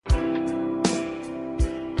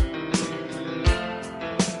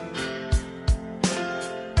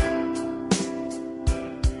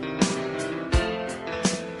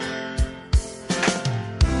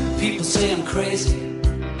say I'm crazy,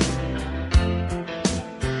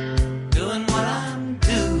 doing what I'm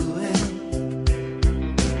doing.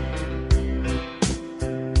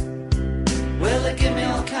 Well, they give me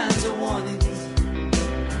all kinds of warnings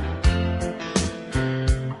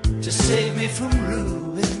to save me from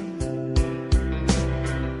ruin.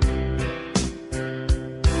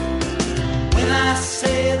 When I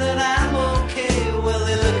say that I'm okay, well,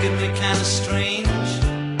 they look at me kind of strange.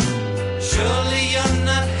 Surely you're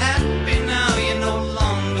not happy now, you no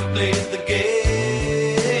longer play the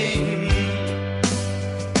game.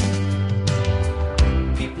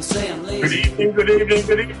 People say I'm lazy. Good evening, good evening,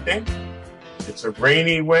 good evening. It's a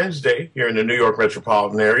rainy Wednesday here in the New York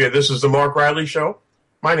metropolitan area. This is the Mark Riley Show.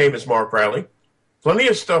 My name is Mark Riley. Plenty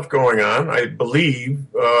of stuff going on. I believe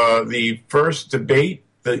the first debate,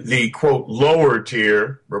 the quote, lower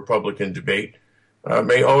tier Republican debate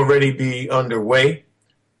may already be underway.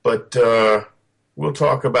 But we'll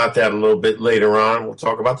talk about that a little bit later on. We'll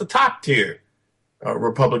talk about the top tier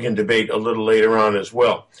Republican debate a little later on as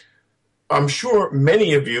well. I'm sure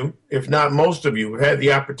many of you, if not most of you, have had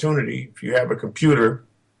the opportunity, if you have a computer,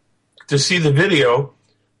 to see the video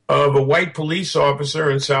of a white police officer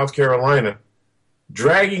in South Carolina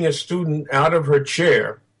dragging a student out of her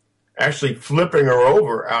chair, actually flipping her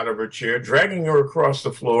over out of her chair, dragging her across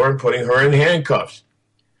the floor and putting her in handcuffs.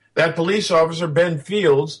 That police officer, Ben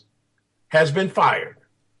Fields, has been fired.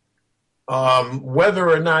 Whether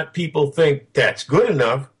or not people think that's good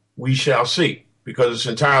enough, we shall see, because it's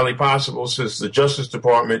entirely possible, since the Justice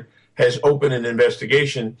Department has opened an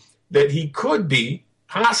investigation, that he could be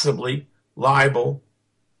possibly liable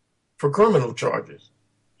for criminal charges.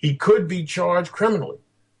 He could be charged criminally.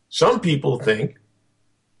 Some people think,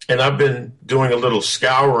 and I've been doing a little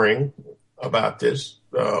scouring about this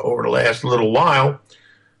over the last little while,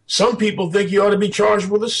 some people think he ought to be charged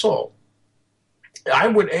with assault. I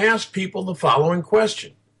would ask people the following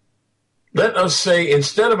question. Let us say,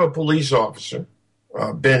 instead of a police officer,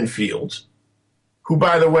 Ben Fields, who,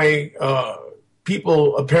 by the way,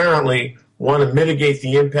 people apparently want to mitigate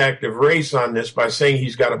the impact of race on this by saying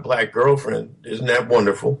he's got a black girlfriend. Isn't that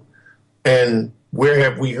wonderful? And where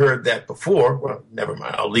have we heard that before? Well, never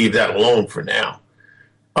mind. I'll leave that alone for now.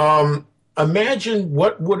 Imagine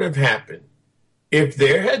what would have happened if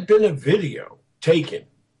there had been a video taken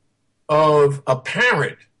of a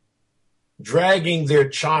parent dragging their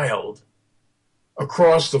child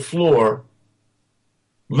across the floor,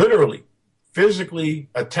 literally, physically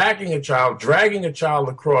attacking a child, dragging a child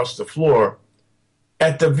across the floor.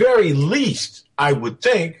 At the very least, I would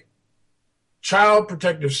think, Child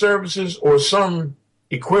Protective Services or some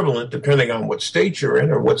equivalent, depending on what state you're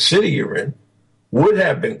in or what city you're in, would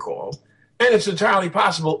have been called. And it's entirely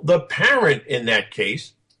possible the parent in that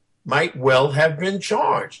case might well have been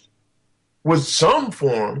charged with some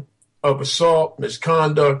form of assault,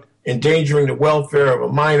 misconduct, endangering the welfare of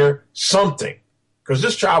a minor, something. Because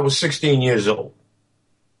this child was 16 years old.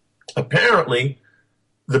 Apparently,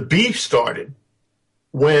 the beef started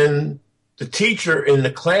when the teacher in the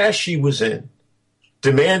class she was in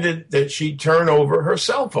demanded that she turn over her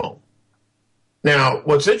cell phone. Now,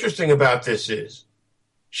 what's interesting about this is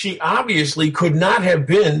she obviously could not have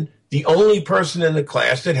been the only person in the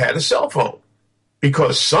class that had a cell phone,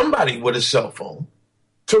 because somebody with a cell phone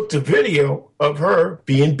took the video of her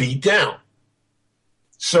being beat down.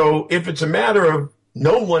 So if it's a matter of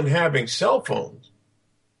no one having cell phones,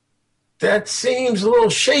 that seems a little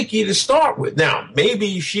shaky to start with. Now,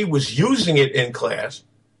 maybe she was using it in class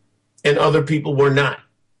and other people were not.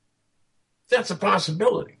 That's a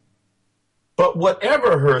possibility. But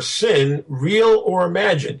whatever her sin, real or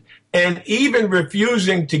imagined, and even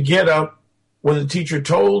refusing to get up when the teacher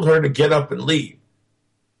told her to get up and leave,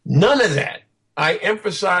 none of that, I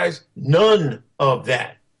emphasize none of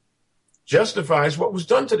that, justifies what was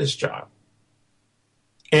done to this child.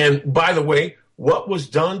 And by the way, what was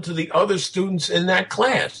done to the other students in that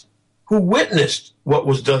class who witnessed what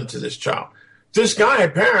was done to this child. This guy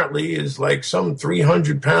apparently is like some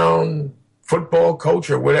 300-pound football coach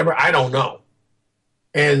or whatever. I don't know.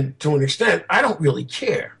 And to an extent, I don't really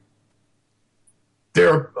care.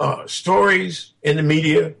 There are stories in the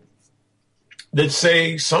media that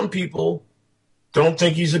say some people don't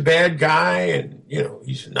think he's a bad guy and, you know,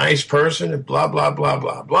 he's a nice person and blah, blah, blah,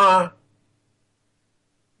 blah, blah.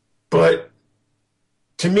 But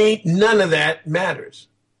to me, none of that matters.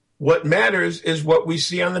 What matters is what we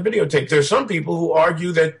see on the videotape. There are some people who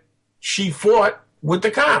argue that she fought with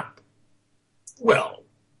the cop. Well,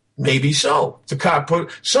 maybe so. The cop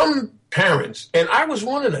put some parents, and I was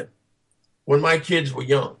one of them when my kids were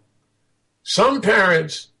young. Some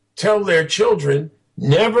parents tell their children,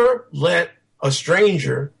 never let a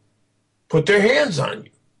stranger put their hands on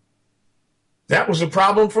you. That was a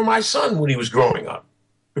problem for my son when he was growing up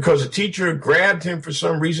because a teacher grabbed him for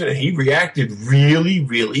some reason and he reacted really,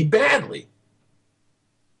 really badly.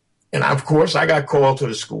 And of course, I got called to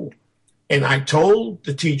the school and I told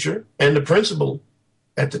the teacher and the principal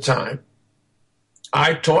at the time,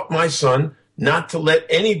 I taught my son not to let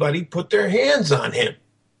anybody put their hands on him.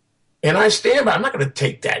 And I stand by, I'm not going to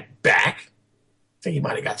take that back. I think he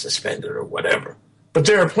might have got suspended or whatever. But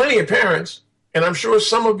there are plenty of parents, and I'm sure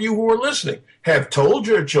some of you who are listening have told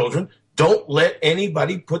your children, don't let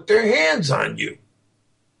anybody put their hands on you.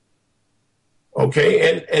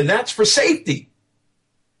 Okay, and that's for safety.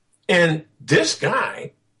 And this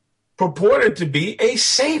guy purported to be a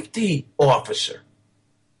safety officer.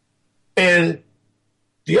 And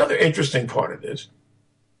the other interesting part of this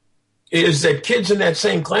is that kids in that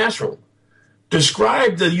same classroom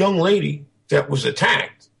described the young lady that was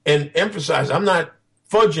attacked and emphasized, I'm not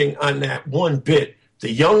fudging on that one bit,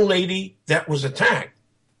 the young lady that was attacked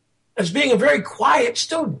as being a very quiet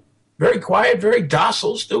student, very quiet, very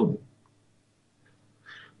docile student.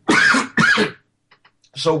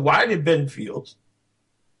 So why did Ben Fields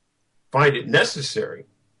find it necessary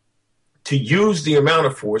to use the amount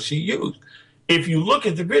of force he used? If you look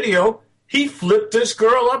at the video, he flipped this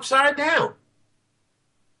girl upside down,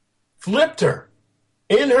 flipped her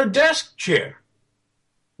in her desk chair.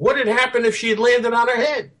 What had happened if she had landed on her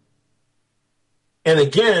head? And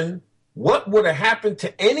again, what would have happened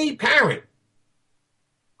to any parent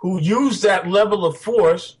who used that level of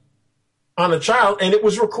force on a child and it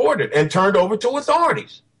was recorded and turned over to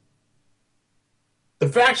authorities? The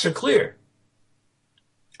facts are clear.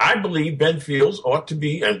 I believe Ben Fields ought to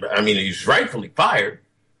be, I mean, he's rightfully fired,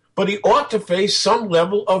 but he ought to face some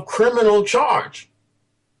level of criminal charge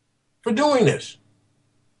for doing this.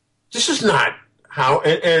 This is not how,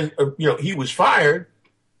 you know, he was fired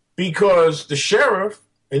because the sheriff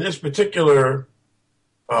in this particular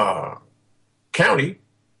county,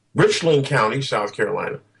 Richland County, South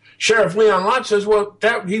Carolina, Sheriff Leon Lott says, well,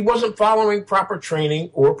 that he wasn't following proper training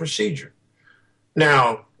or procedure.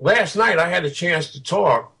 Now, last night I had a chance to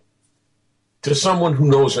talk to someone who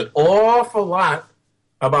knows an awful lot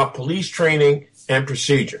about police training and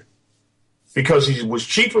procedure because he was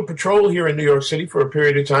chief of patrol here in New York City for a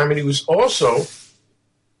period of time, and he was also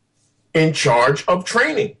in charge of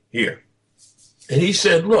training here. And he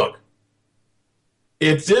said, look,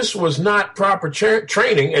 if this was not proper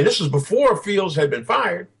training, and this was before Fields had been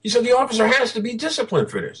fired, he said the officer has to be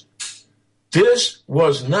disciplined for this. This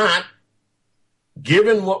was not,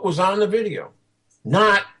 given what was on the video,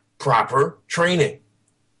 not proper training.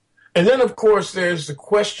 And then, of course, there's the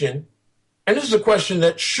question, and this is a question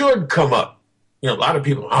that should come up. You know, a lot of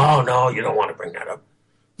people, oh, no, you don't want to bring that up.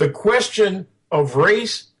 The question of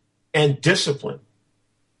race and discipline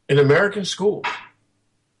in American schools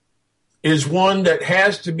is one that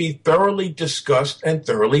has to be thoroughly discussed and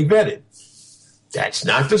thoroughly vetted. That's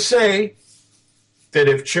not to say that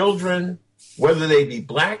if children, whether they be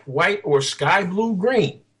black, white, or sky blue,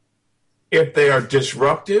 green, if they are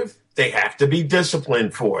disruptive, they have to be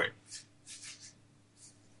disciplined for it.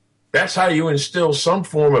 That's how you instill some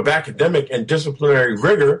form of academic and disciplinary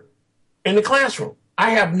rigor in the classroom.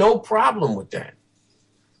 I have no problem with that.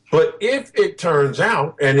 But if it turns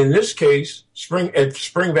out, and in this case, at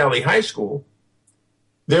Spring Valley High School,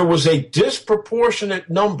 there was a disproportionate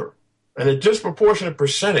number and a disproportionate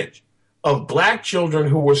percentage of black children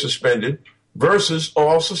who were suspended versus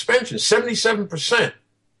all suspensions. 77%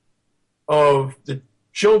 of the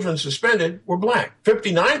children suspended were black.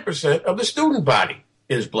 59% of the student body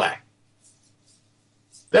is black.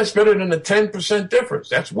 That's better than a 10% difference.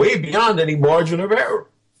 That's way beyond any margin of error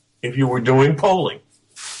if you were doing polling.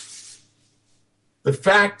 The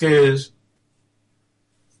fact is,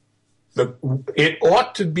 it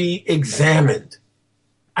ought to be examined.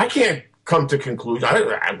 I can't come to conclusion.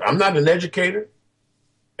 I'm not an educator,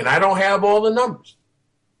 and I don't have all the numbers.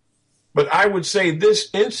 But I would say this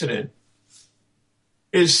incident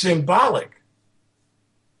is symbolic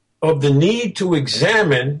of the need to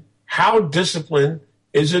examine how discipline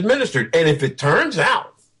is administered. And if it turns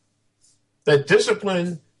out that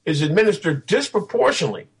discipline is administered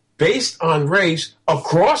disproportionately based on race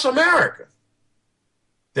across America,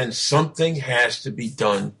 then something has to be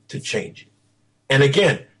done to change it. And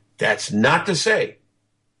again, that's not to say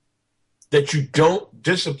that you don't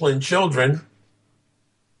discipline children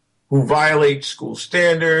who violate school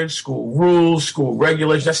standards, school rules, school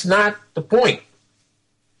regulations. That's not the point.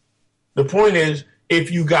 The point is,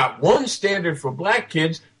 if you got one standard for black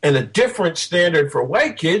kids and a different standard for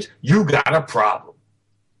white kids, you got a problem.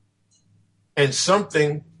 And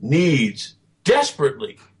something needs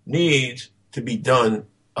desperately needs to be done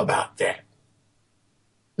about that.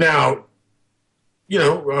 Now,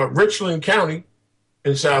 Richland County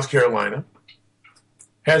in South Carolina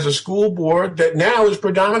has a school board that now is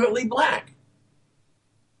predominantly black.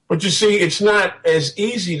 But you see, it's not as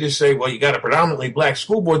easy to say, well, you got a predominantly black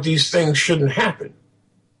school board. These things shouldn't happen.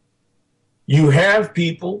 You have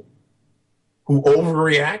people who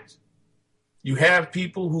overreact. You have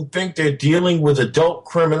people who think they're dealing with adult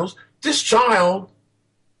criminals. This child,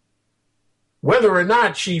 whether or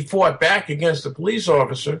not she fought back against a police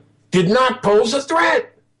officer, did not pose a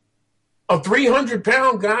threat. A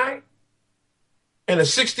 300-pound guy and a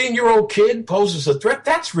 16-year-old kid poses a threat?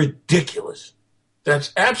 That's ridiculous.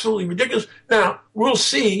 That's absolutely ridiculous. Now, we'll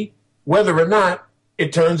see whether or not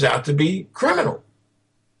it turns out to be criminal.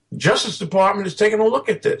 The Justice Department is taking a look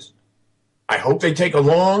at this. I hope they take a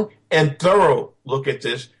long and thorough look at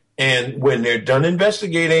this, and when they're done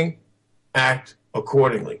investigating, act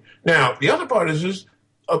accordingly. Now, the other part is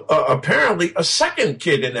apparently a second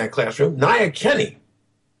kid in that classroom, Nia Kenny,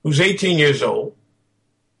 who's 18 years old,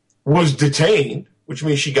 was detained, which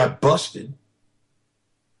means she got busted,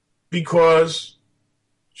 because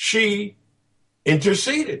she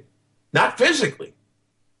interceded, not physically.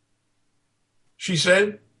 She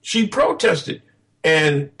said she protested.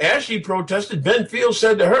 And as she protested, Ben Fields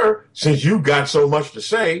said to her, since you got so much to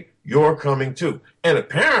say, you're coming too. And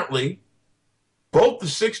apparently, both the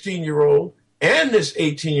 16-year-old and this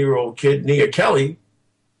 18-year-old kid, Nia Kelly,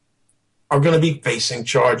 are going to be facing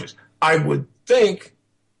charges. I would think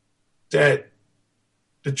that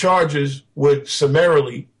the charges would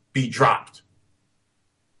summarily be dropped.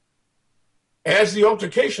 As the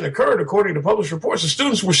altercation occurred, according to published reports, the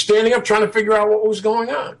students were standing up trying to figure out what was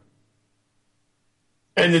going on.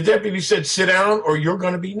 And the deputy said, sit down or you're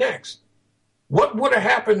going to be next. What would have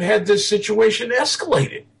happened had this situation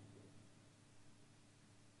escalated?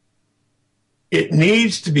 It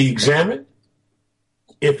needs to be examined.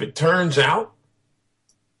 If it turns out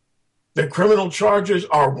that criminal charges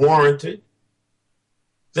are warranted,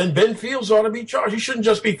 then Ben Fields ought to be charged. He shouldn't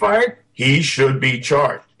just be fired. He should be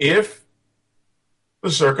charged if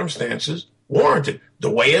the circumstances warranted.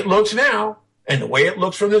 The way it looks now and the way it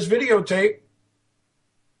looks from this videotape,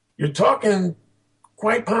 you're talking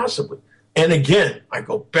quite possibly. And again, I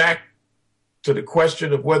go back to the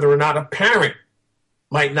question of whether or not a parent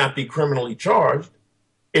might not be criminally charged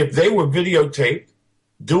if they were videotaped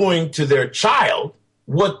doing to their child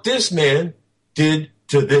what this man did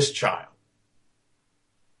to this child.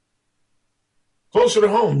 Closer to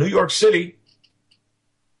home, New York City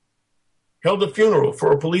held a funeral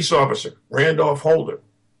for a police officer, Randolph Holder,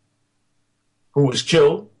 who was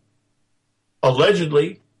killed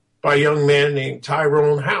allegedly by a young man named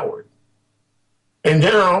Tyrone Howard. And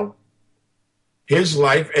now his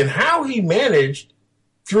life and how he managed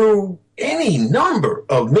through any number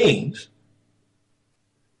of means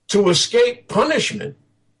to escape punishment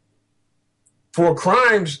for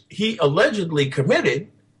crimes he allegedly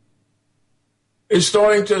committed is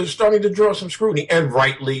starting to draw some scrutiny, and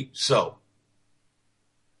rightly so.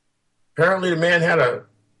 Apparently the man had a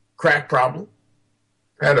crack problem,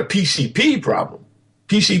 had a PCP problem.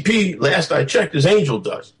 PCP, last I checked, is angel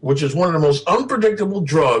dust, which is one of the most unpredictable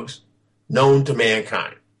drugs known to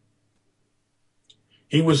mankind.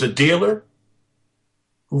 He was a dealer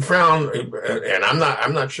who found, and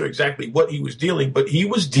I'm not sure exactly what he was dealing, but he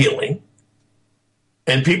was dealing,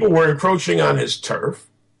 and people were encroaching on his turf,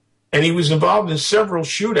 and he was involved in several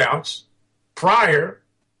shootouts prior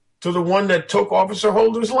to the one that took Officer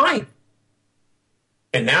Holder's life.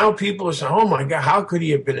 And now people are saying, oh my God, how could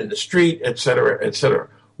he have been in the street, et cetera, et cetera.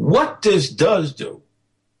 What this does do,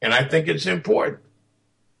 and I think it's important,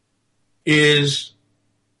 is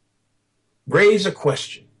raise a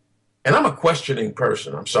question. And I'm a questioning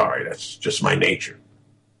person. I'm sorry. That's just my nature.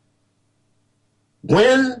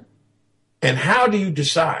 When and how do you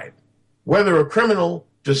decide whether a criminal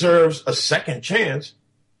deserves a second chance?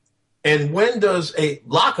 And when does a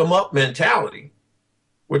lock 'em up mentality,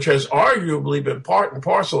 which has arguably been part and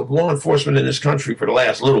parcel of law enforcement in this country for the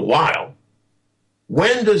last little while,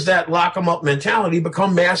 when does that lock 'em up mentality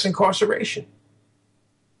become mass incarceration?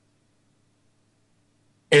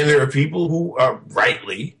 And there are people who are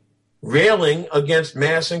rightly railing against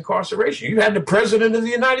mass incarceration. You had the President of the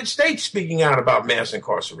United States speaking out about mass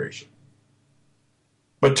incarceration.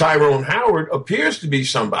 But Tyrone Howard appears to be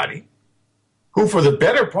somebody who, for the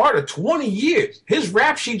better part of 20 years, his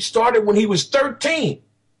rap sheet started when he was 13.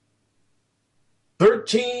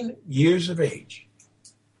 13 years of age.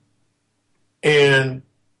 And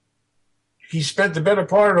he spent the better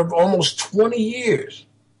part of almost 20 years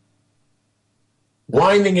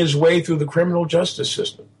winding his way through the criminal justice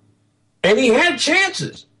system. And he had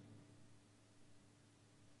chances.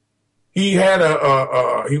 He had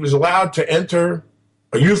he was allowed to enter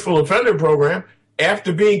a youthful offender program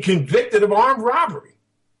after being convicted of armed robbery.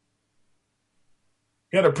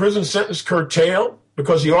 He had a prison sentence curtailed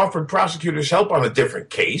because he offered prosecutors help on a different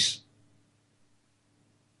case.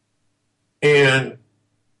 And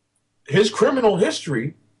his criminal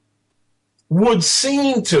history would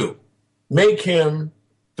seem to make him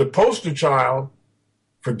the poster child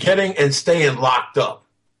for getting and staying locked up.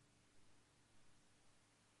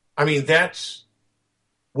 I mean, that's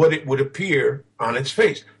what it would appear on its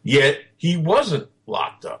face. Yet he wasn't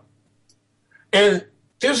locked up. And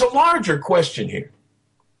there's a larger question here,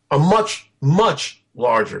 a much, much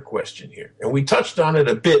larger question here. And we touched on it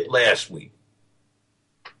a bit last week.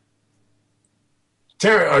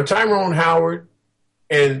 Tyrone Howard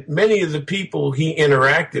and many of the people he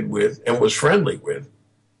interacted with and was friendly with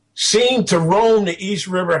seemed to roam the East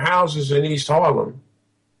River houses in East Harlem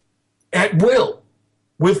at will,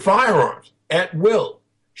 with firearms, at will,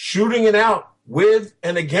 shooting it out with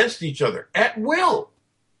and against each other, at will.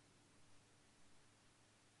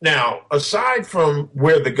 Now, aside from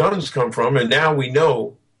where the guns come from, and now we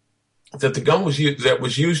know that the gun that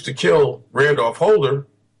was used to kill Randolph Holder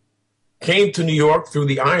came to New York through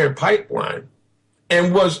the iron pipeline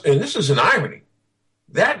and this is an irony,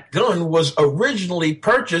 that gun was originally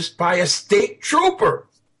purchased by a state trooper.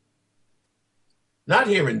 Not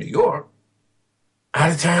here in New York,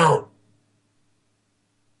 out of town.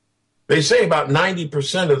 They say about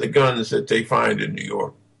 90% of the guns that they find in New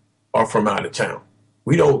York are from out of town.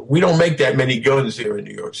 We don't make that many guns here in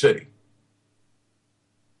New York City.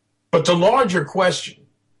 But the larger question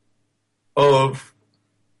of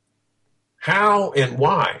how and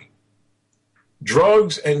why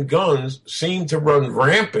drugs and guns seem to run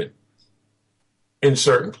rampant in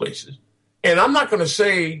certain places. And I'm not going to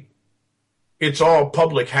say it's all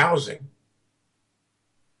public housing,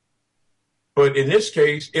 but in this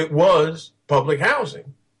case, it was public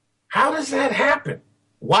housing. How does that happen?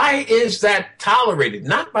 Why is that tolerated?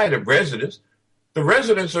 Not by the residents. The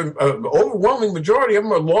residents are, the overwhelming majority of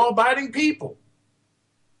them are law-abiding people.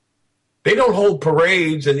 They don't hold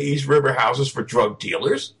parades in the East River houses for drug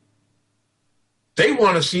dealers. They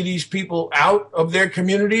want to see these people out of their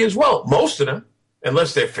community as well. Most of them,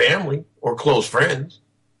 unless they're family or close friends.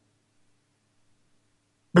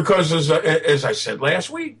 Because as I said last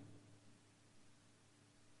week,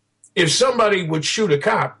 if somebody would shoot a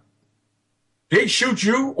cop, they'd shoot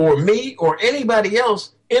you or me or anybody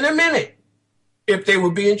else in a minute if they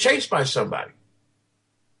were being chased by somebody.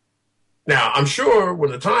 Now, I'm sure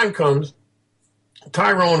when the time comes,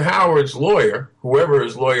 Tyrone Howard's lawyer, whoever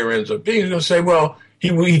his lawyer ends up being, is going to say, well,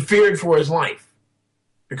 he feared for his life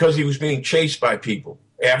because he was being chased by people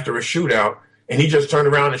after a shootout, and he just turned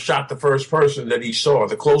around and shot the first person that he saw,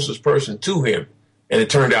 the closest person to him, and it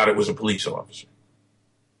turned out it was a police officer.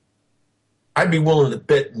 I'd be willing to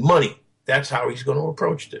bet money that's how he's going to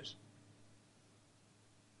approach this.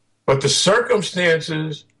 But the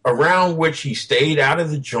circumstances around which he stayed out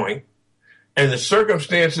of the joint and the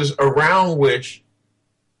circumstances around which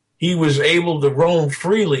he was able to roam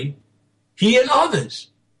freely, he and others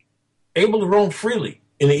able to roam freely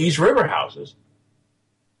in the East River houses,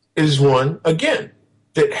 is one, again,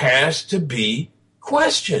 that has to be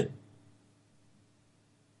questioned.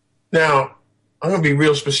 Now, I'm going to be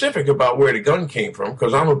real specific about where the gun came from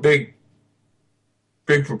because I'm a big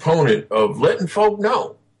proponent of letting folk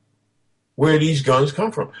know where these guns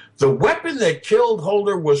come from. The weapon that killed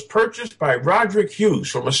Holder was purchased by Roderick Hughes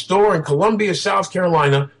from a store in Columbia, South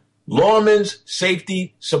Carolina, Lawman's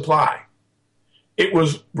Safety Supply. It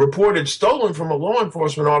was reported stolen from a law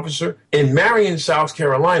enforcement officer in Marion, South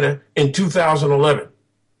Carolina in 2011.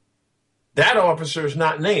 That officer is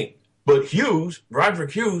not named, but Hughes,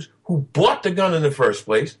 Roderick Hughes, who bought the gun in the first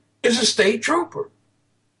place, is a state trooper.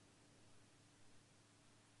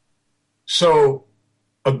 So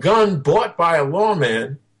a gun bought by a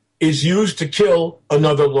lawman is used to kill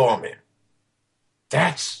another lawman.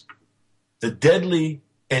 That's the deadly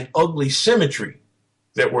and ugly symmetry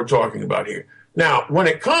that we're talking about here. Now, when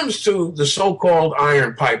it comes to the so-called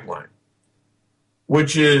iron pipeline,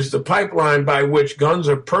 which is the pipeline by which guns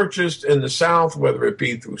are purchased in the South, whether it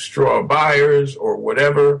be through straw buyers or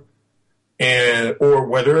whatever, or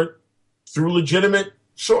whether through legitimate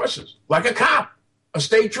sources, like a cop, a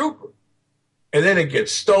state trooper. And then it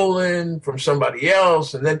gets stolen from somebody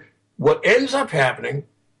else. And then what ends up happening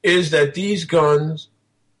is that these guns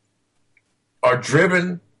are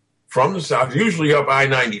driven from the South, usually up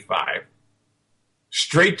I-95,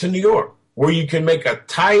 straight to New York, where you can make a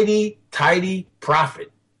tidy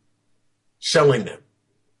profit selling them.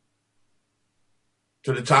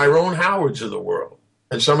 to the Tyrone Howards of the world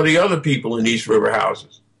and some of the other people in East River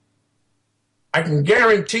houses. I can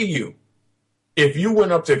guarantee you, if you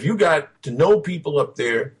went up there, if you got to know people up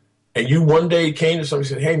there and you one day came to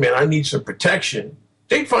somebody and said, hey, man, I need some protection,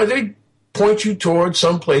 they'd point you towards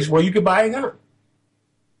some place where you could buy a gun.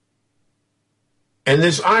 And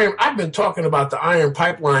this iron, I've been talking about the iron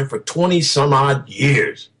pipeline for 20 some odd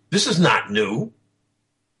years. This is not new.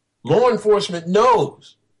 Law enforcement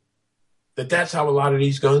knows that that's how a lot of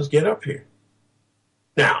these guns get up here.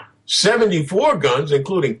 Now, 74 guns,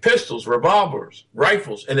 including pistols, revolvers,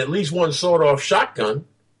 rifles, and at least one sawed-off shotgun,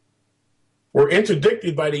 were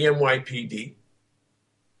interdicted by the NYPD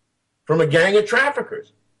from a gang of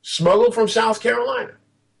traffickers, smuggled from South Carolina.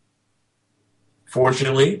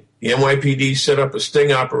 Fortunately, the NYPD set up a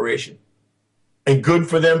sting operation, and good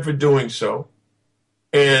for them for doing so.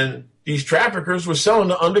 And these traffickers were selling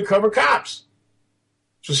to undercover cops.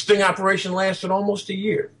 So sting operation lasted almost a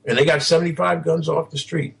year, and they got 75 guns off the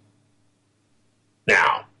street.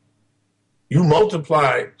 Now, you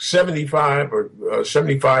multiply 75 or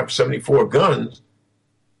 74 guns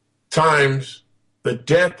times the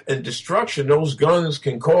death and destruction those guns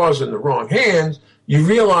can cause in the wrong hands, you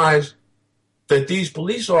realize that these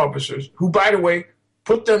police officers, who, by the way,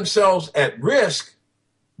 put themselves at risk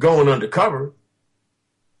going undercover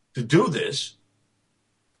to do this,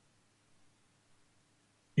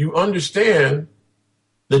 you understand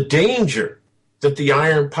the danger that the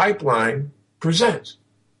iron pipeline presents.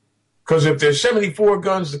 Because if there's 74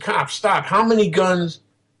 guns the cops stopped, how many guns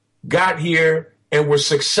got here and were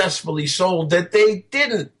successfully sold that they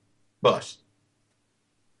didn't bust?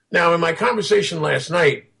 Now, in my conversation last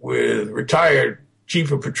night with retired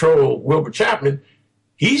Chief of Patrol Wilbur Chapman,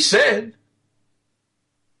 he said,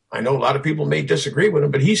 I know a lot of people may disagree with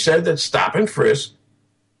him, but he said that stop and frisk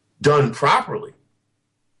done properly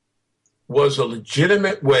was a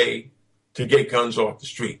legitimate way to get guns off the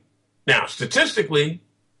street. Now, statistically,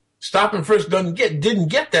 stop and frisk didn't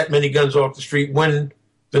get that many guns off the street when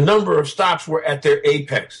the number of stops were at their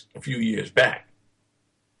apex a few years back.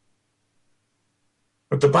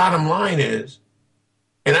 But the bottom line is,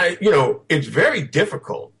 and it's very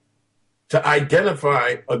difficult to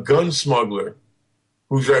identify a gun smuggler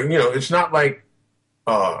who's, it's not like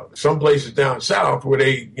some places down south where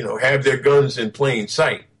they, have their guns in plain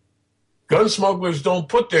sight. Gun smugglers don't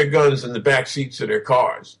put their guns in the back seats of their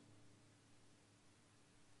cars.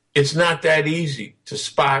 It's not that easy to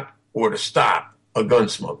spot or to stop a gun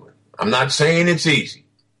smuggler. I'm not saying it's easy,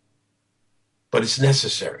 but it's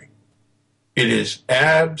necessary. It is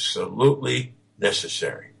absolutely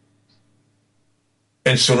necessary.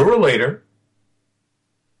 And sooner or later,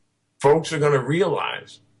 folks are going to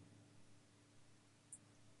realize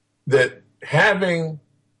that having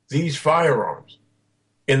these firearms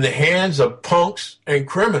in the hands of punks and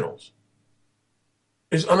criminals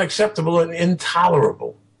is unacceptable and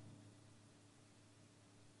intolerable.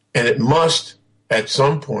 And it must, at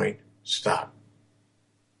some point, stop.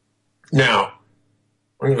 Now,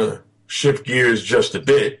 I'm going to shift gears just a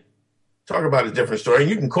bit, talk about a different story.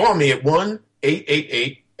 You can call me at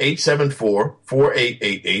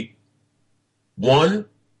 1-888-874-4888,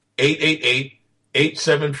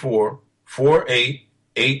 1-888-874-4888.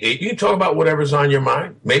 You can talk about whatever's on your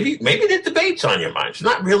mind. Maybe the debate's on your mind. It's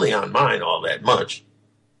not really on mine all that much.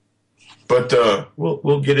 But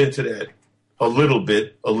we'll get into that a little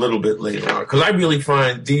bit later on, because I really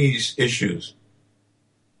find these issues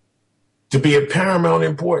to be of paramount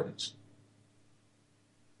importance.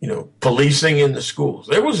 Policing in the schools.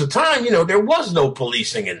 There was a time, there was no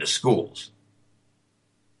policing in the schools.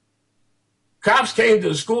 Cops came to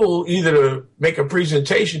the school either to make a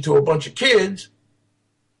presentation to a bunch of kids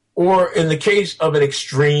or in the case of an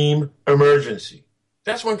extreme emergency.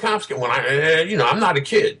 That's when cops came. I'm not a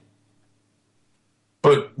kid.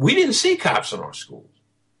 But we didn't see cops in our schools.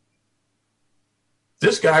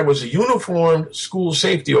 This guy was a uniformed school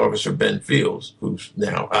safety officer, Ben Fields, who's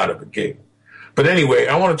now out of a gig. But anyway,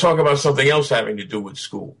 I want to talk about something else having to do with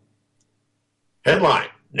school. Headline: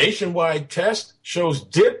 nationwide test shows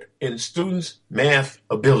dip in students' math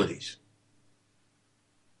abilities.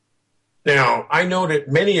 Now, I know that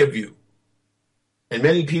many of you and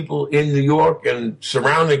many people in New York and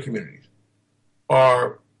surrounding communities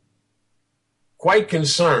are quite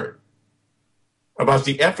concerned about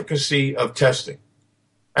the efficacy of testing.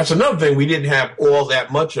 That's another thing we didn't have all that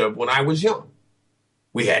much of when I was young.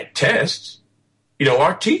 We had tests.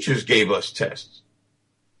 Our teachers gave us tests,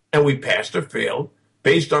 and we passed or failed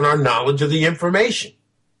based on our knowledge of the information.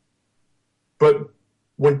 But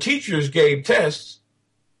when teachers gave tests,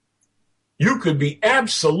 you could be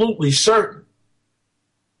absolutely certain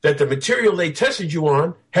that the material they tested you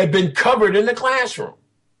on had been covered in the classroom.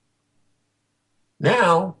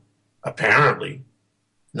 Now, apparently,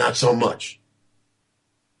 not so much.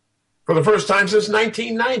 For the first time since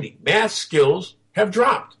 1990, math skills have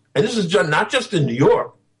dropped. And this is not just in New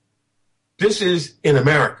York. This is in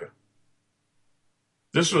America.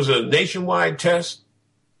 This was a nationwide test.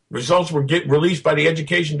 Results were released by the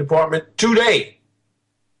Education Department today.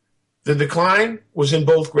 The decline was in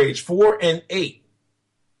both grades 4 and 8.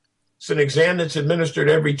 It's an exam that's administered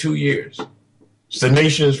every 2 years. It's the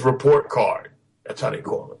nation's report card. That's how they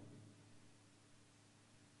call it.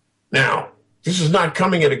 Now, this is not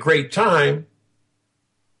coming at a great time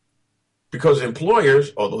because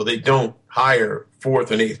employers, although they don't hire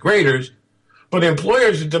 4th and 8th graders, but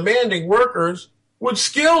employers are demanding workers with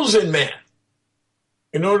skills in math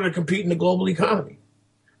in order to compete in the global economy.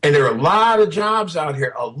 And there are a lot of jobs out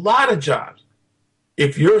here, a lot of jobs.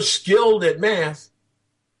 If you're skilled at math,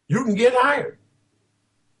 you can get hired.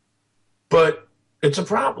 But it's a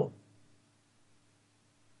problem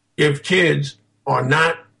if kids are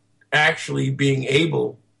not actually being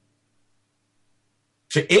able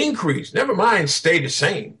to increase, never mind stay the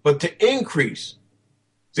same, but to increase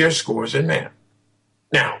their scores in math.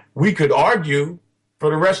 Now, we could argue for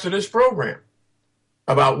the rest of this program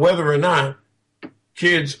about whether or not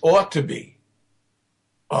kids ought to be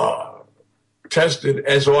tested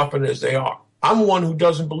as often as they are. I'm one who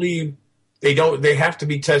doesn't believe they have to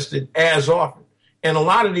be tested as often. And a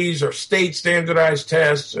lot of these are state standardized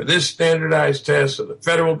tests or this standardized test or the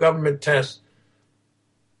federal government test.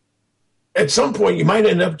 At some point, you might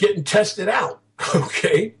end up getting tested out,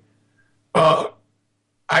 okay?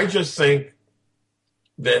 I just think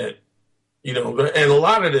that, and a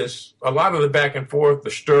lot of the back and forth,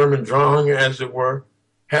 the Sturm and Drang, as it were,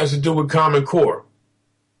 has to do with Common Core,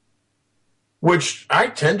 which I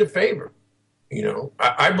tend to favor.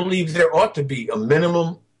 I believe there ought to be a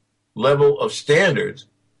minimum level of standards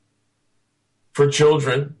for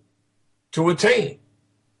children to attain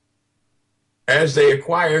as they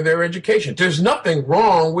acquire their education. There's nothing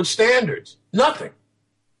wrong with standards. Nothing.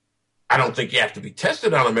 I don't think you have to be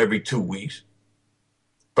tested on them every 2 weeks,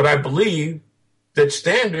 but I believe that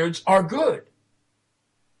standards are good.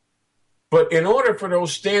 But in order for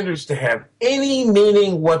those standards to have any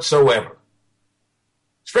meaning whatsoever,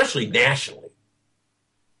 especially nationally,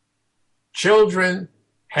 children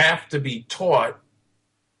have to be taught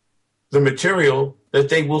the material that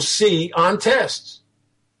they will see on tests.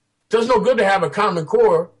 It does no good to have a Common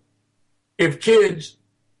Core if kids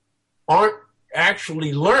aren't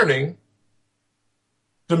actually learning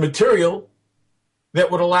the material that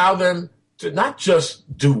would allow them to not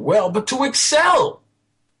just do well, but to excel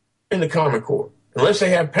in the Common Core, unless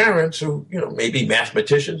they have parents who, maybe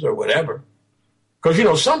mathematicians or whatever.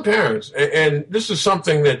 Because, some parents, and this is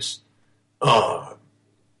something that's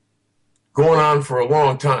going on for a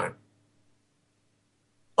long time,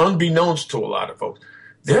 unbeknownst to a lot of folks.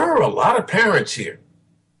 There are a lot of parents here,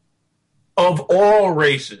 of all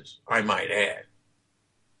races, I might add,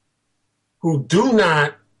 who do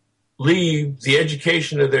not leave the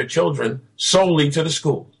education of their children solely to the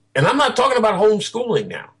schools. And I'm not talking about homeschooling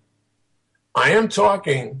now. I am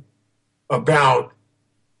talking about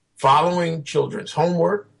following children's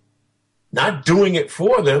homework, not doing it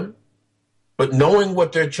for them, but knowing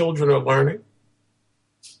what their children are learning.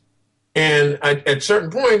 And at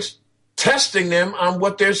certain points, testing them on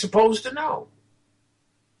what they're supposed to know.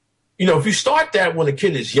 If you start that when a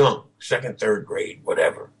kid is young, 2nd, 3rd grade,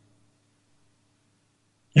 whatever,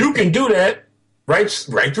 you can do that right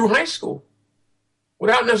through high school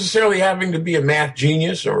without necessarily having to be a math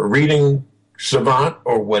genius or a reading savant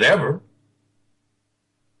or whatever.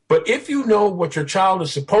 But if you know what your child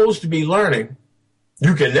is supposed to be learning,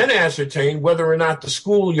 you can then ascertain whether or not the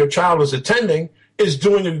school your child is attending is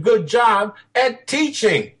doing a good job at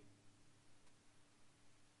teaching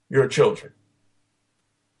your children.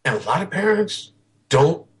 And a lot of parents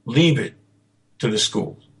don't leave it to the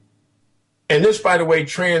schools. And this, by the way,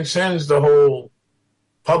 transcends the whole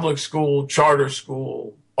public school, charter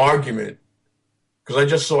school argument, because I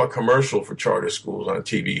just saw a commercial for charter schools on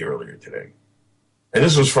TV earlier today. And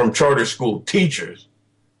this was from charter school teachers.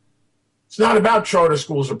 It's not about charter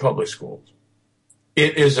schools or public schools.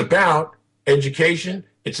 It is about education.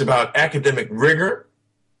 It's about academic rigor.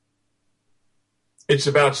 It's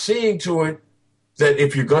about seeing to it that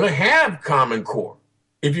if you're going to have Common Core,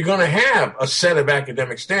 if you're going to have a set of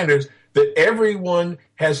academic standards, that everyone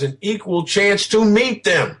has an equal chance to meet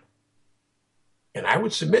them. And I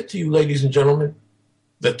would submit to you, ladies and gentlemen,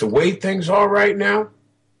 that the way things are right now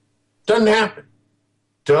doesn't happen.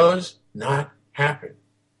 Does not happen.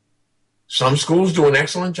 Some schools do an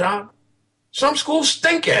excellent job. Some schools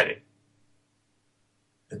stink at it.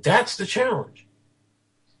 And that's the challenge.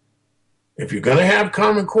 If you're going to have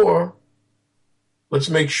Common Core, let's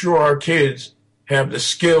make sure our kids have the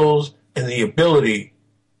skills and the ability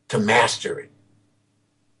to master it.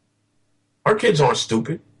 Our kids aren't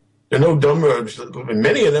stupid. They're no dumber.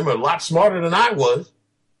 Many of them are a lot smarter than I was.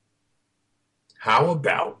 How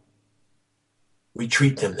about we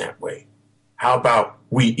treat them that way? How about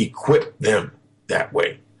we equip them that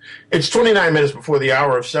way? It's 29 minutes before the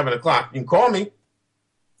hour of 7 o'clock. You can call me,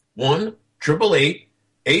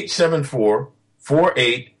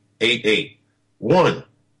 1-888-874-4888.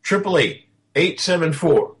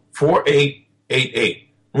 1-888-874-4888.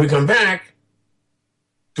 When we come back,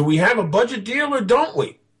 do we have a budget deal or don't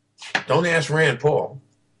we? Don't ask Rand Paul.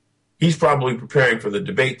 He's probably preparing for the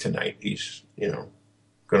debate tonight. He's, going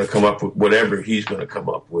to come up with whatever he's going to come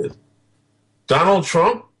up with. Donald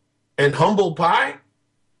Trump and humble pie?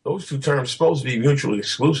 Those two terms are supposed to be mutually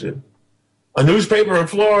exclusive. A newspaper in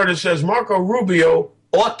Florida says Marco Rubio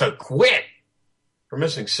ought to quit for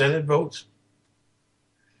missing Senate votes.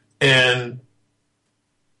 And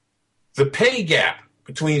the pay gap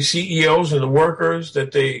between CEOs and the workers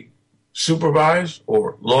that they supervise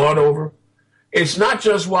or lord over, it's not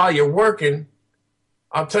just while you're working.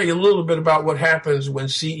 I'll tell you a little bit about what happens when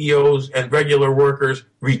CEOs and regular workers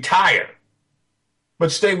retire.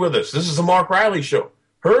 But stay with us. This is the Mark Riley Show,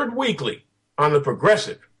 heard weekly on the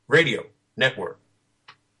Progressive Radio Network.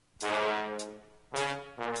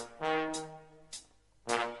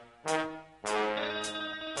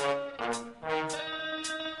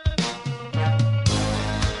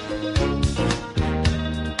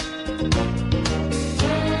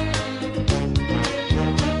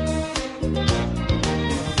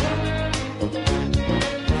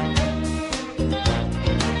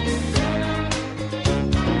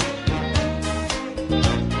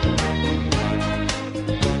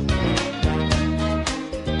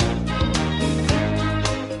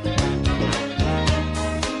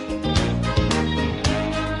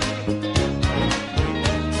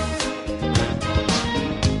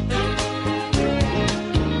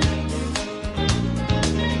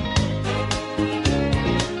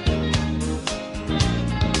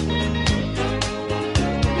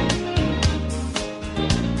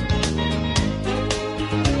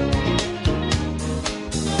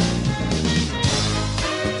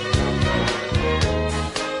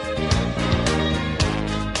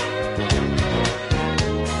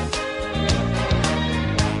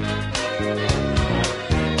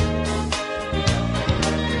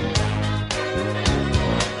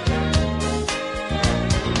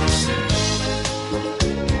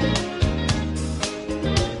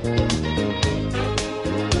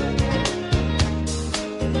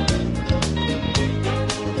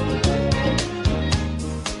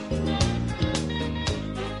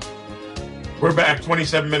 We're back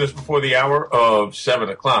 27 minutes before the hour of 7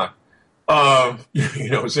 o'clock.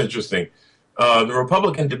 It's interesting. The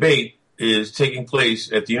Republican debate is taking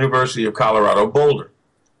place at the University of Colorado Boulder.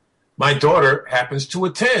 My daughter happens to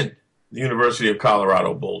attend the University of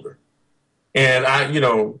Colorado Boulder. And I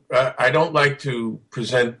don't like to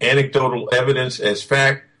present anecdotal evidence as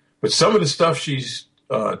fact, but some of the stuff she's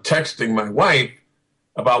texting my wife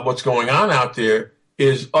about what's going on out there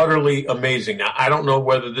is utterly amazing. Now, I don't know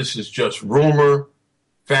whether this is just rumor,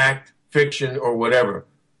 fact, fiction, or whatever,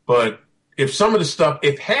 but if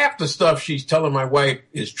half the stuff she's telling my wife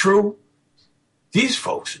is true, these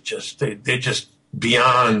folks are they're just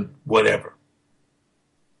beyond whatever,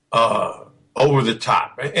 over the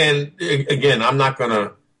top. And again, I'm not going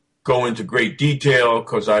to go into great detail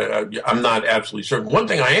because I'm not absolutely certain. One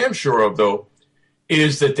thing I am sure of, though,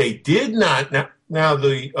 is that they did not. Now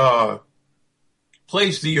the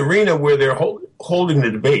place, the arena where they're holding the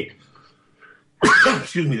debate,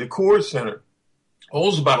 excuse me, the Coors Center,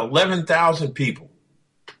 holds about 11,000 people.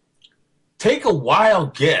 Take a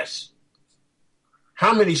wild guess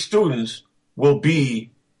how many students will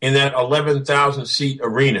be in that 11,000 seat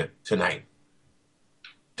arena tonight.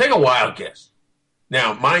 Take a wild guess.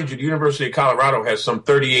 Now, mind you, the University of Colorado has some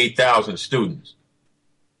 38,000 students.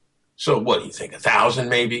 So what do you think, 1,000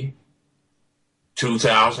 maybe?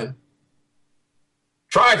 2,000?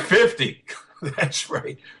 Try 50. That's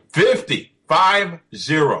right. 50.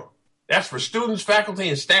 50. That's for students, faculty,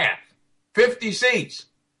 and staff. 50 seats.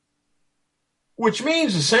 Which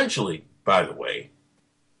means essentially, by the way,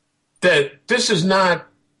 that this is not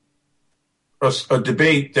a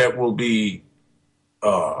debate that will be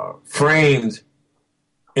framed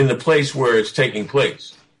in the place where it's taking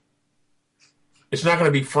place. It's not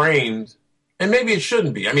going to be framed, and maybe it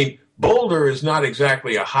shouldn't be. I mean, Boulder is not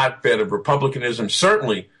exactly a hotbed of republicanism,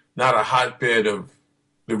 certainly not a hotbed of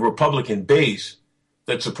the Republican base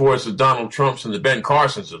that supports the Donald Trumps and the Ben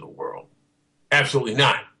Carsons of the world. Absolutely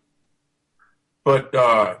not. But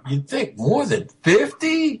you'd think more than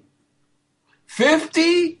 50?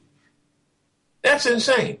 50? That's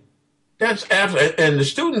insane. That's absolutely. And the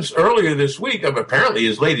students earlier this week, apparently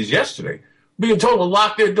as late as yesterday, being told to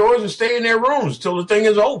lock their doors and stay in their rooms till the thing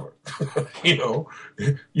is over. You know,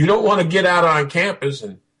 you don't want to get out on campus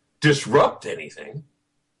and disrupt anything.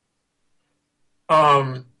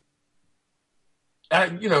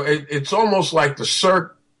 It's almost like the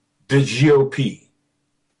Cirque du GOP.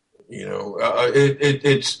 You know,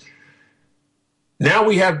 it's now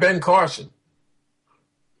we have Ben Carson,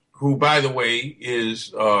 who, by the way,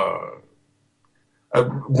 is when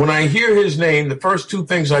I hear his name, the first two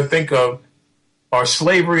things I think of are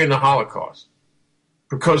slavery and the Holocaust,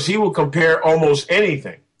 because he will compare almost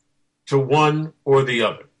anything to one or the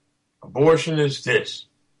other. Abortion is this.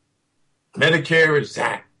 Medicare is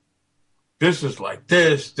that. This is like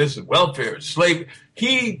this. This is welfare. It's slavery.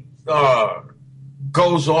 He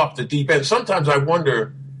goes off the deep end. Sometimes I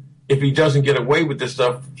wonder if he doesn't get away with this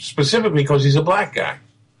stuff specifically because he's a black guy.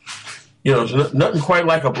 You know, there's nothing quite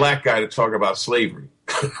like a black guy to talk about slavery.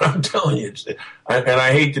 I'm telling you. And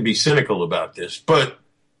I hate to be cynical about this, but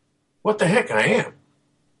what the heck, I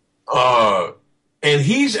am. And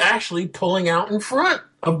he's actually pulling out in front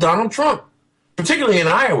of Donald Trump, particularly in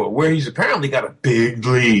Iowa, where he's apparently got a big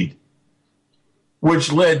lead,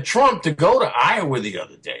 which led Trump to go to Iowa the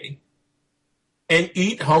other day and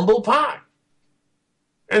eat humble pie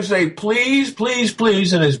and say, please, please,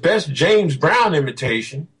 please, in his best James Brown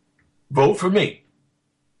imitation, vote for me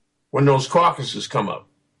when those caucuses come up.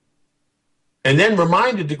 And then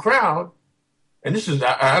reminded the crowd, and this is,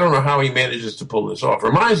 I don't know how he manages to pull this off,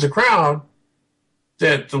 reminds the crowd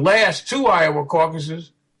that the last two Iowa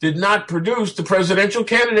caucuses did not produce the presidential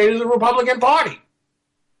candidate of the Republican Party.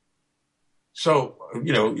 So,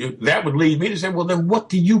 you know, that would lead me to say, well, then what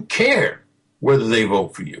do you care whether they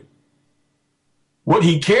vote for you? What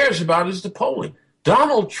he cares about is the polling.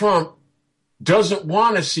 Donald Trump doesn't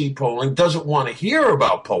want to see polling, doesn't want to hear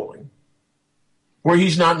about polling where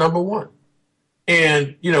he's not number one.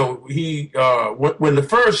 And, you know, he when the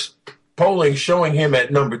first polling showing him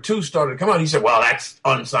at number two started to come out, he said, well, that's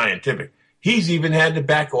unscientific. He's even had to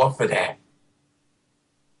back off of that.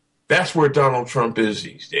 That's where Donald Trump is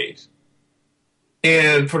these days.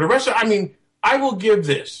 And for the rest of, I mean, I will give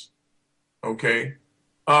this, okay?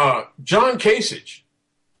 John Kasich,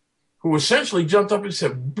 who essentially jumped up and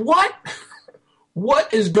said, what?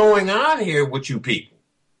 What is going on here with you people?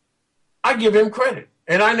 I give him credit.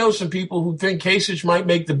 And I know some people who think Kasich might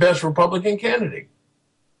make the best Republican candidate.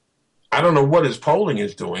 I don't know what his polling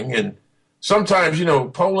is doing. And sometimes, you know,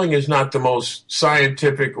 polling is not the most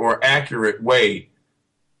scientific or accurate way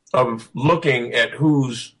of looking at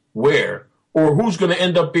who's where or who's going to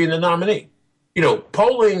end up being the nominee. You know,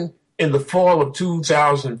 polling in the fall of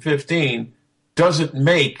 2015 doesn't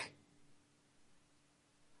make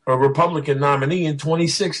a Republican nominee in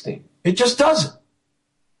 2016. It just doesn't.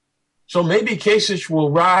 So maybe Kasich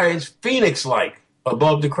will rise Phoenix-like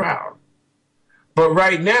above the crowd. But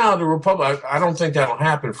right now, I don't think that'll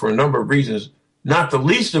happen for a number of reasons, not the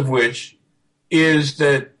least of which is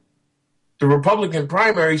that the Republican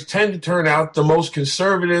primaries tend to turn out the most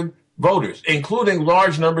conservative voters, including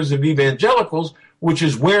large numbers of evangelicals, which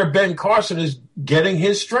is where Ben Carson is getting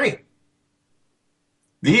his strength.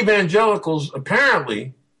 The evangelicals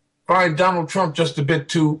apparently find Donald Trump just a bit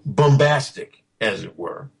too bombastic, as it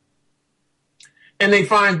were. And they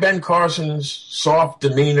find Ben Carson's soft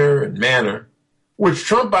demeanor and manner, which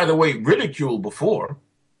Trump, by the way, ridiculed before,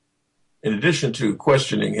 in addition to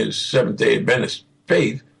questioning his Seventh-day Adventist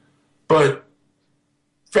faith, but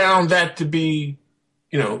found that to be,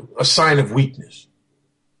 you know, a sign of weakness.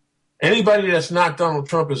 Anybody that's not Donald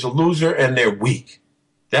Trump is a loser and they're weak.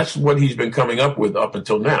 That's what he's been coming up with up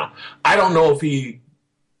until now. I don't know if he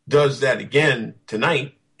does that again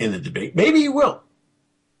tonight in the debate. Maybe he will.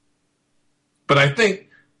 But I think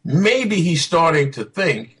maybe he's starting to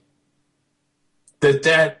think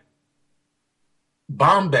that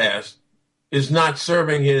bombast is not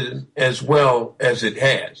serving him as well as it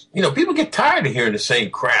has. You know, people get tired of hearing the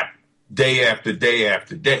same crap day after day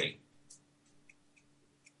after day.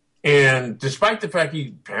 And despite the fact he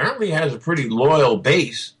apparently has a pretty loyal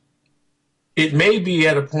base, it may be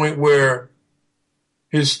at a point where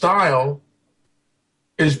his style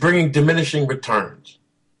is bringing diminishing returns.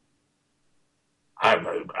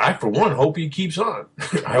 I, for one, hope he keeps on.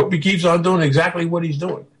 I hope he keeps on doing exactly what he's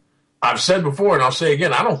doing. I've said before, and I'll say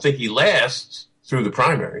again, I don't think he lasts through the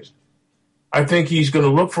primaries. I think he's going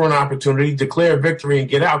to look for an opportunity, declare victory, and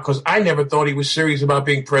get out, because I never thought he was serious about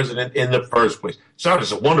being president in the first place. So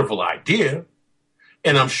it's a wonderful idea,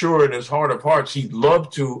 and I'm sure in his heart of hearts he'd love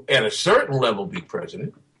to, at a certain level, be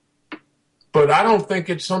president. But I don't think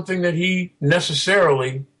it's something that he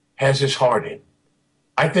necessarily has his heart in.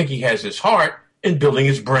 I think he has his heart in building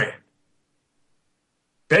his brand.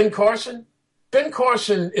 Ben Carson? Ben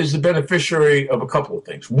Carson is the beneficiary of a couple of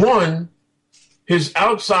things. One, his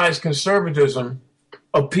outsized conservatism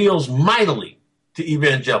appeals mightily to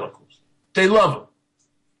evangelicals. They love him.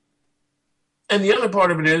 And the other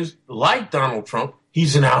part of it is, like Donald Trump,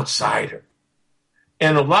 he's an outsider.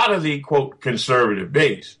 And a lot of the, quote, conservative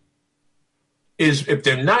base is, if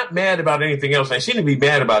they're not mad about anything else, they seem to be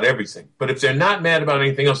mad about everything, but if they're not mad about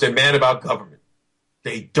anything else, they're mad about government.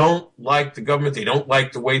 They don't like the government. They don't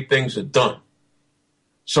like the way things are done.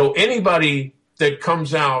 So anybody that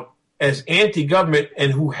comes out as anti-government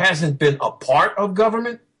and who hasn't been a part of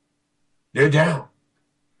government, they're down.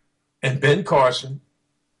 And Ben Carson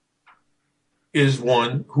is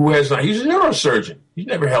one who has not. He's a neurosurgeon. He's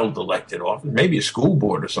never held elected office, maybe a school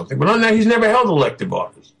board or something, but on that, he's never held elective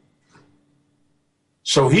office.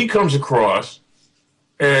 So he comes across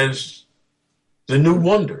as the new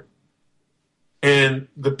wonder. And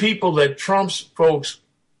the people that Trump's folks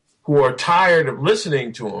who are tired of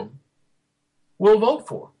listening to him will vote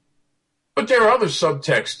for him. But there are other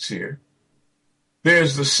subtexts here.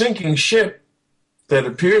 There's the sinking ship that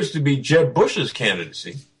appears to be Jeb Bush's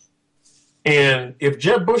candidacy. And if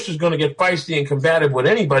Jeb Bush is going to get feisty and combative with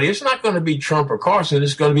anybody, it's not going to be Trump or Carson.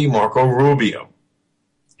 It's going to be Marco Rubio,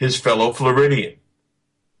 his fellow Floridian,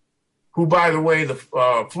 who, by the way, the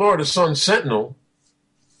Florida Sun Sentinel,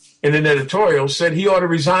 in an editorial, said he ought to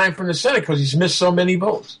resign from the Senate because he's missed so many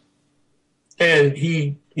votes. And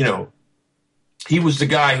he was the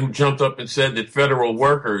guy who jumped up and said that federal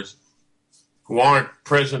workers who aren't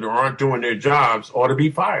present or aren't doing their jobs ought to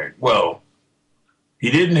be fired. Well,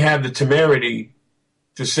 he didn't have the temerity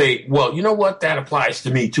to say, well, you know what? That applies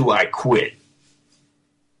to me too. I quit.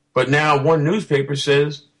 But now one newspaper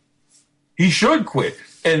says he should quit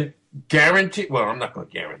and guarantee. Well, I'm not going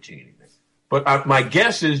to guarantee anything. But my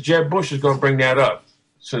guess is Jeb Bush is going to bring that up,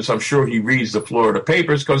 since I'm sure he reads the Florida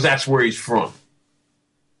papers, because that's where he's from.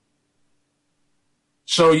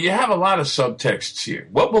 So you have a lot of subtexts here.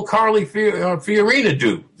 What will Carly Fiorina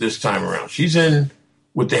do this time around? She's in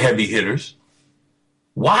with the heavy hitters.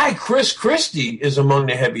 Why Christie is among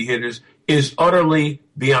the heavy hitters is utterly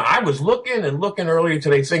beyond. I was looking earlier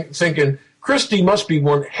today thinking Christie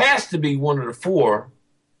has to be one of the four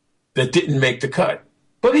that didn't make the cut.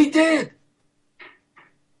 But he did.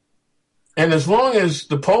 And as long as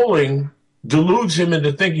the polling deludes him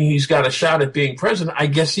into thinking he's got a shot at being president, I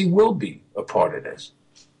guess he will be a part of this.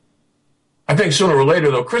 I think sooner or later,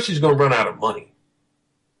 though, Christie's going to run out of money.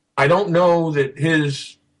 I don't know that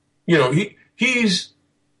he's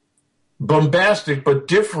bombastic but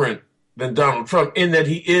different than Donald Trump in that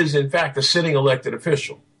he is, in fact, a sitting elected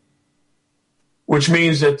official, which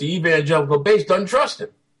means that the evangelical base doesn't trust him.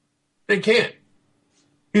 They can't.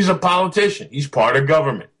 He's a politician. He's part of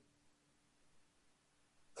government.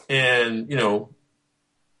 And,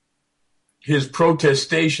 his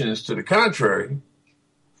protestations to the contrary,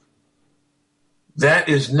 that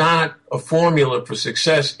is not a formula for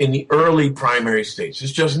success in the early primary states.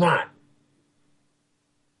 It's just not.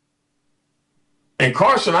 And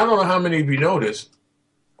Carson, I don't know how many of you noticed,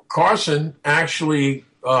 Carson actually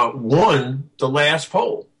won the last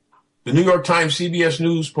poll. The New York Times CBS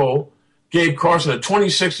News poll gave Carson a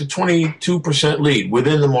 26 to 22% lead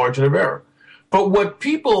within the margin of error. But what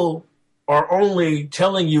people are only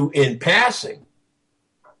telling you in passing,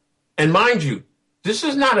 and mind you, this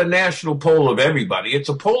is not a national poll of everybody. It's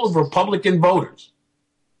a poll of Republican voters.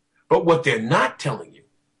 But what they're not telling you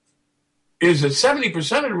is that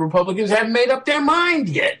 70% of the Republicans haven't made up their mind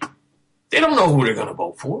yet. They don't know who they're going to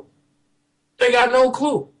vote for. They got no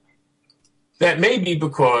clue. That may be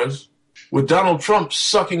because with Donald Trump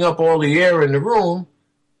sucking up all the air in the room,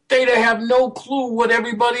 they have no clue what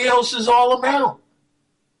everybody else is all about.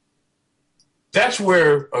 That's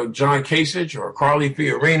where John Kasich or Carly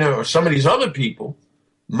Fiorina or some of these other people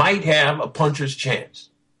might have a puncher's chance.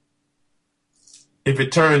 If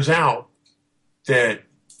it turns out that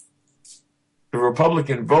the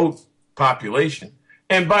Republican vote population,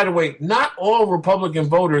 and by the way, not all Republican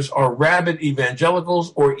voters are rabid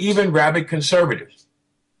evangelicals or even rabid conservatives.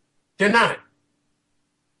 They're not.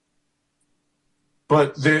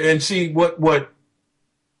 But see what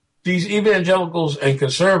these evangelicals and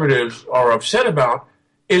conservatives are upset about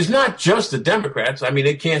is not just the Democrats. I mean,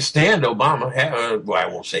 they can't stand Obama. I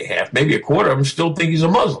won't say half, maybe a quarter of them still think he's a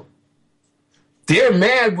Muslim. They're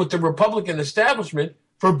mad with the Republican establishment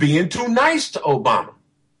for being too nice to Obama.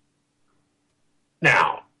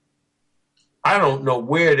 Now, I don't know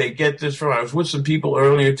where they get this from. I was with some people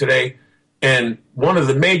earlier today, and one of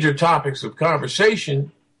the major topics of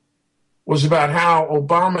conversation was about how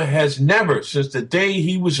Obama has never, since the day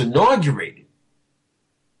he was inaugurated,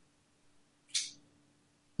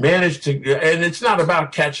 managed to, and it's not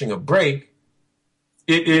about catching a break,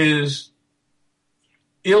 it is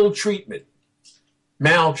ill treatment,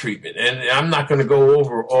 maltreatment. And I'm not going to go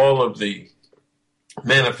over all of the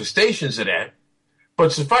manifestations of that,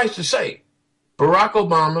 but suffice to say, Barack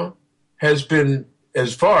Obama has been,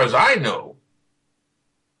 as far as I know,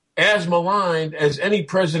 as maligned as any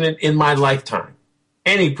president in my lifetime.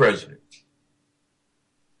 Any president.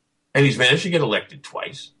 And he's managed to get elected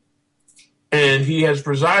twice. And he has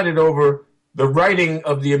presided over the righting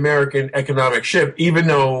of the American economic ship, even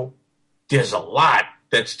though there's a lot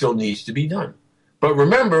that still needs to be done. But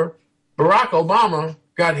remember, Barack Obama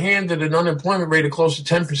got handed an unemployment rate of close to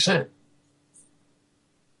 10%.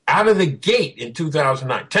 Out of the gate in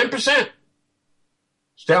 2009, 10%.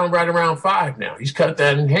 It's down right around 5 now. He's cut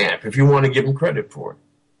that in half, if you want to give him credit for it.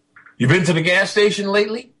 You been to the gas station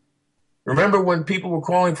lately? Remember when people were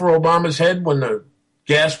calling for Obama's head when the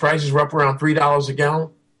gas prices were up around $3 a gallon?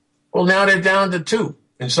 Well, now they're down to 2.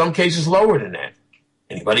 In some cases, lower than that.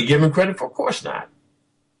 Anybody give him credit for it? Of course not.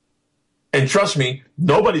 And trust me,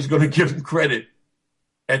 nobody's going to give him credit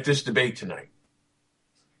at this debate tonight.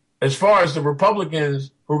 As far as the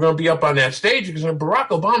Republicans who are going to be up on that stage, because Barack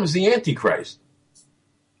Obama is the Antichrist.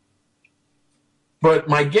 But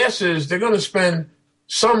my guess is they're going to spend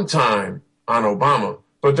some time on Obama,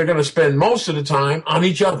 but they're going to spend most of the time on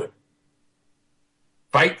each other.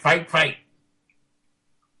 Fight, fight, fight.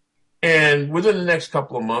 And within the next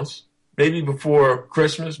couple of months, maybe before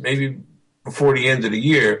Christmas, maybe before the end of the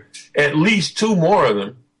year, at least 2 more of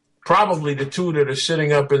them, probably the 2 that are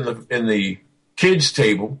sitting up in the kids'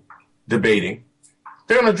 table debating,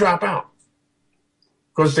 they're going to drop out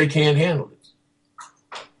because they can't handle it.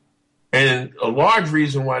 And a large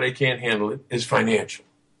reason why they can't handle it is financial.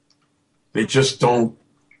 They just don't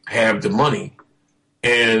have the money.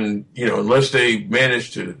 And, unless they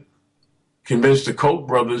manage to convince the Koch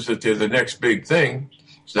brothers that they're the next big thing,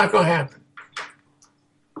 it's not going to happen.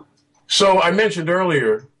 So I mentioned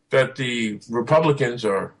earlier that the Republicans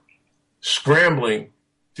are scrambling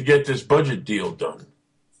to get this budget deal done.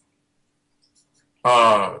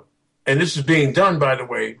 And this is being done, by the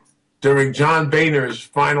way, during John Boehner's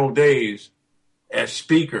final days as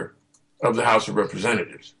Speaker of the House of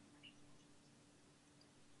Representatives.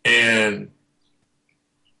 And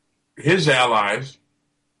his allies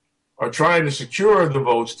are trying to secure the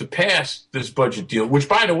votes to pass this budget deal, which,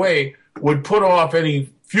 by the way, would put off any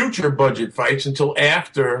future budget fights until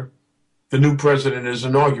after the new president is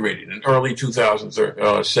inaugurated in early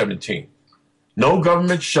 2017. No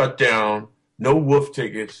government shutdown, no wolf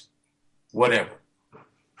tickets, whatever.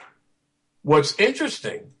 What's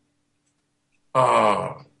interesting,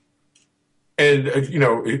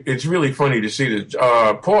 it's really funny to see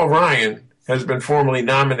that Paul Ryan has been formally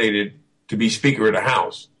nominated to be Speaker of the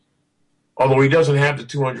House, although he doesn't have the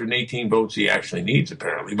 218 votes he actually needs,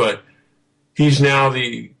 apparently. But he's now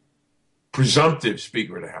the presumptive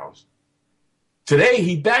Speaker of the House. Today,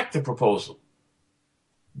 he backed the proposal.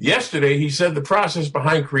 Yesterday, he said the process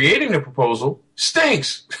behind creating the proposal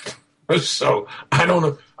stinks. So I don't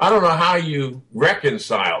know how you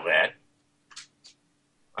reconcile that.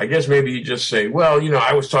 I guess maybe you just say, well,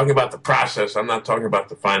 I was talking about the process. I'm not talking about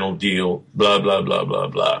the final deal, blah, blah, blah, blah,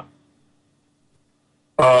 blah.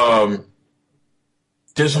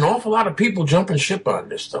 There's an awful lot of people jumping ship on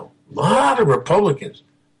this, though. A lot of Republicans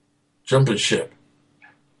jumping ship.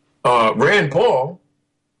 Rand Paul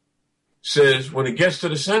says when it gets to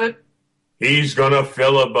the Senate, he's going to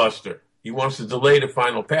filibuster. He wants to delay the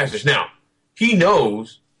final passage. Now, he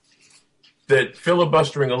knows that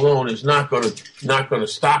filibustering alone is not going to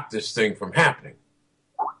stop this thing from happening.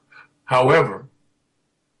 However,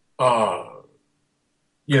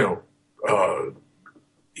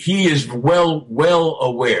 he is well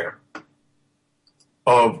aware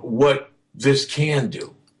of what this can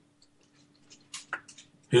do.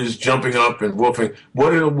 His jumping up and woofing.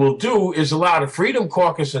 What it will do is allow the Freedom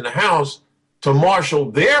Caucus in the House to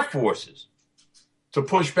marshal their forces to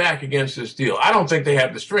push back against this deal. I don't think they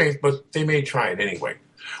have the strength, but they may try it anyway.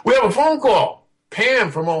 We have a phone call.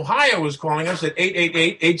 Pam from Ohio is calling us at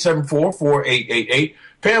 888-874-4888.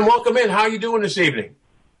 Pam, welcome in. How are you doing this evening?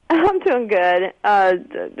 I'm doing good.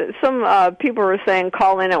 Some people were saying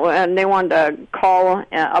call in, and they wanted to call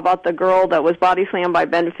about the girl that was body slammed by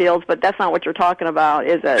Ben Fields, but that's not what you're talking about,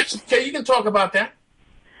 is it? Okay, you can talk about that.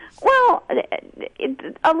 Well,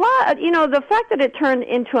 a lot, the fact that it turned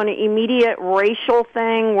into an immediate racial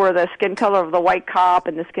thing where the skin color of the white cop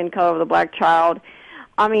and the skin color of the black child,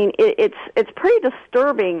 I mean, it's pretty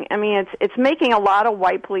disturbing. I mean, it's making a lot of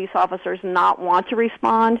white police officers not want to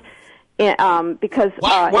respond because...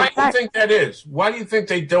 Why do you think that is? Why do you think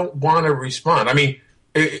they don't want to respond? I mean,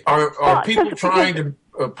 are people trying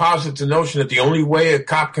to posit the notion that the only way a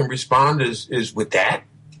cop can respond is with that?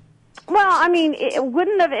 Well, I mean, it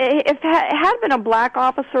wouldn't have, if it had been a black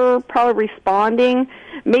officer probably responding,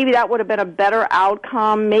 maybe that would have been a better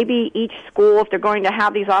outcome. Maybe each school, if they're going to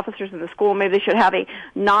have these officers in the school, maybe they should have a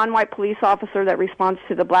non-white police officer that responds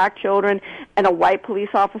to the black children and a white police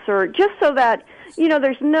officer, just so that,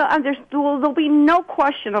 there'll be no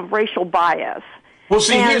question of racial bias. Well,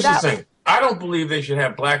 see, here's the thing. I don't believe they should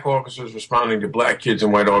have black officers responding to black kids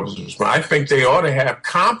and white officers responding. I think they ought to have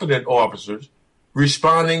competent officers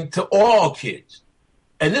responding to all kids.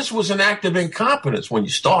 And this was an act of incompetence when you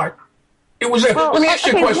start. It was let me ask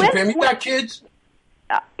you a question, Pam. You got kids?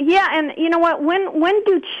 Yeah, and you know what? When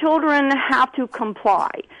do children have to comply?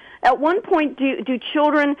 At one point, do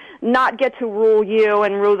children not get to rule you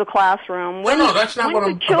and rule the classroom? No, that's not what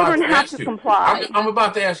I'm about to ask you. When do children have to comply? I'm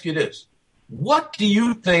about to ask you this. What do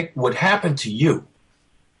you think would happen to you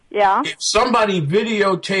if somebody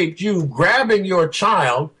videotaped you grabbing your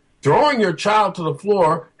child, throwing your child to the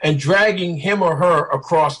floor, and dragging him or her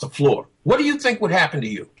across the floor? What do you think would happen to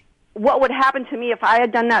you? What would happen to me if I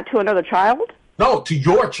had done that to another child? No, to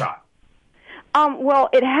your child. Well,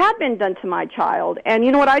 it had been done to my child. And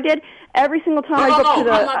you know what I did? Every single time I go to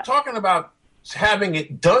the... I'm not talking about having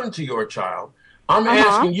it done to your child. I'm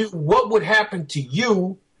asking you, what would happen to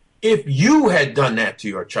you if you had done that to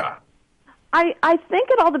your child? I think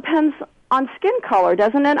it all depends on skin color,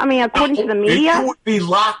 doesn't it? I mean, according to the media... You would be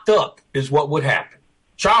locked up, is what would happen.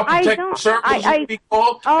 Child Protective Services would be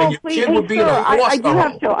called, and your kid would be in a foster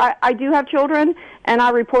home. I do have children, and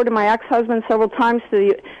I reported my ex-husband several times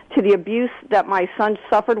to the abuse that my son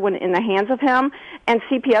suffered when in the hands of him, and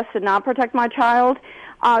CPS did not protect my child.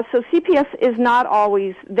 So CPS is not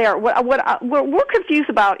always there. What we're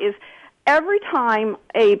confused about is every time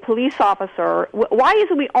a police officer... Why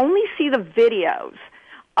is it we only see the videos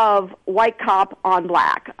of white cop on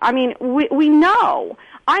black? I mean, we know...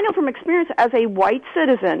 I know from experience as a white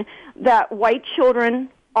citizen that white children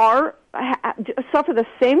suffer the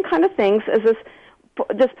same kind of things as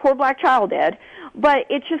this poor black child did, but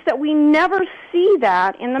it's just that we never see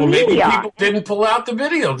that in the media. Maybe people didn't pull out the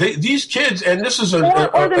video. These kids, and this is an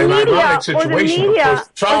ironic situation because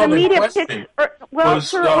the child in question was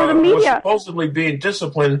supposedly being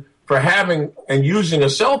disciplined for having and using a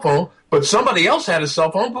cell phone, but somebody else had a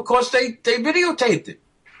cell phone because they videotaped it.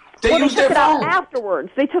 They used their phone.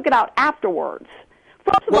 They took it out afterwards.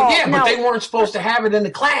 First of all, but they weren't supposed to have it in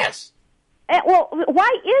the class. Well,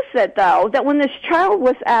 why is it, though, that when this child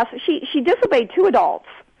was asked, she disobeyed two adults.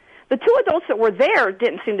 The two adults that were there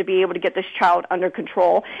didn't seem to be able to get this child under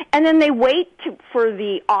control, and then they wait for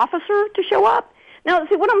the officer to show up. Now,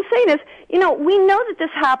 see, what I'm saying is, we know that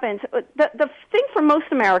this happens. The thing for most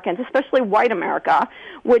Americans, especially white America,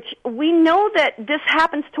 which we know that this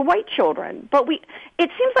happens to white children, but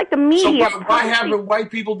it seems like the media... So why haven't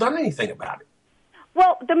white people done anything about it?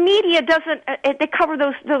 Well, the media doesn't... They cover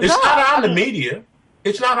those It's up. not on the media.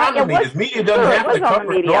 It's not on the media. The media doesn't have to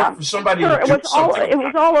cover it, nor for somebody to do something. It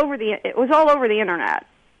was all over the internet.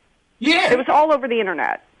 Yeah. It was all over the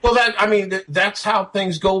internet. Well, that's how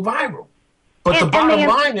things go viral. But the bottom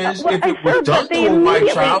line is, if it was done to a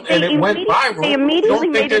white child and it went viral,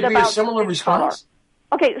 don't think there'd be a similar response?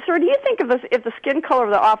 Okay, sir, do you think if the skin color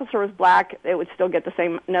of the officer was black, it would still get the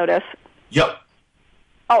same notice? Yep.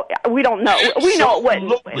 Oh, we don't know. We know it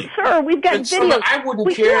wouldn't. Sir, we've got videos. I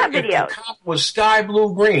wouldn't care if the cop was sky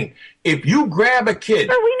blue green. If you grab a kid,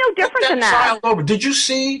 sir, we know different than that. Child over. Did you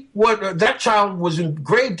see what that child was in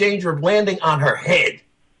grave danger of landing on her head?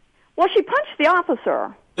 Well, she punched the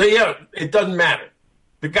officer. Yeah, it doesn't matter.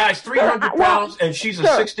 The guy's 300 pounds, and she's a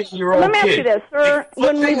 16-year-old kid. Let me ask you this, sir.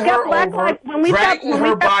 When we've got Black Lives dragging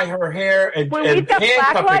her by her hair and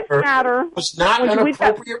handcuffing her was not an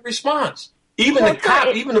appropriate response. Even the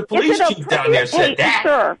cop, even the police chief down there said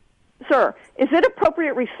that. Sir, is it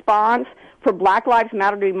appropriate response for Black Lives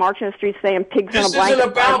Matter to be marching the streets saying pigs in a blanket? This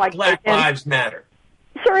isn't about Black Lives Matter.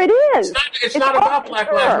 Sir, it is. It's not about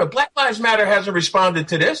Black Lives Matter. Black Lives Matter hasn't responded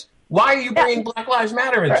to this. Why are you bringing Black Lives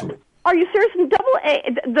Matter into it? Are you serious?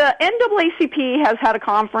 The NAACP has had a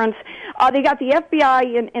conference. They got the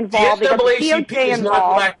FBI involved. The NAACP is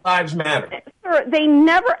not Black Lives Matter. Sir, they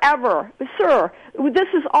never ever, sir, this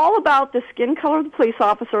is all about the skin color of the police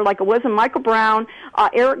officer, like it was in Michael Brown,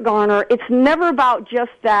 Eric Garner. It's never about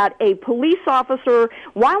just that a police officer,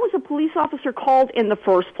 why was a police officer called in the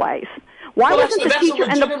first place? Why wasn't the teacher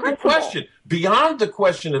and the principal? Question. Beyond the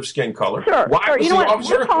question of skin color, sir, why was you know the what?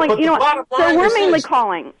 officer? We're calling, you know what? So we're mainly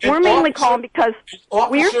calling. We're mainly calling because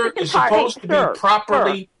we're supposed to be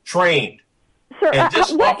properly trained. Sir,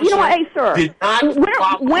 you know what, hey, sir,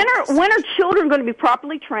 when are children going to be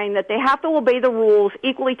properly trained that they have to obey the rules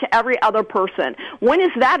equally to every other person? When is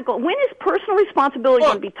that? When is personal responsibility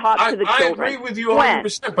going to be taught to the children? I agree with you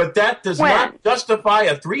 100%, but that does not justify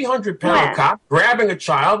a 300-pound cop grabbing a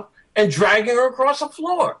child and dragging her across the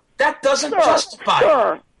floor. That doesn't justify it.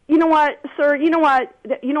 Sir, you know what, sir? You know what?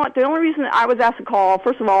 The only reason that I was asked to call,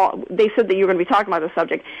 first of all, they said that you were going to be talking about the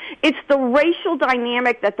subject. It's the racial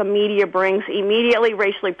dynamic that the media brings immediately,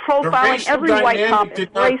 racially profiling every white cop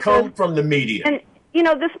did not come from the media. And you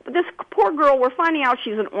know, this poor girl, we're finding out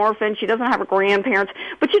she's an orphan. She doesn't have her grandparents.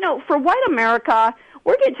 But you know, for white America,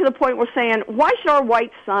 we're getting to the point we're saying, why should our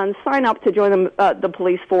white sons sign up to join the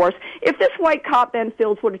police force? If this white cop, Ben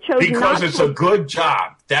Fields, would have chosen because it's a good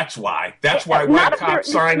job. That's why. That's why white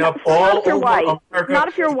cops sign up all over America. Not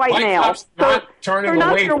if you're a white male. Cops not turning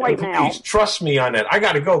away from the police. Trust me on that. I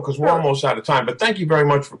got to go because we're almost out of time. But thank you very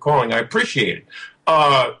much for calling. I appreciate it.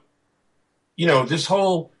 You know, this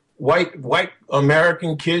whole white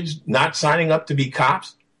American kids not signing up to be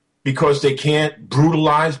cops because they can't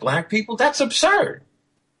brutalize black people, that's absurd.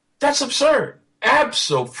 That's absurd.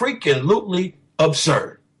 Abso-freaking-lutely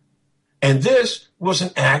absurd. And this was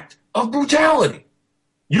an act of brutality.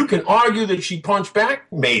 You can argue that she punched back,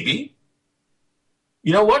 maybe.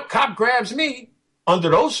 You know what? Cop grabs me. Under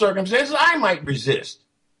those circumstances, I might resist.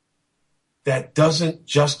 That doesn't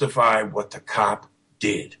justify what the cop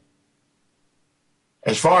did.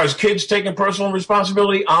 As far as kids taking personal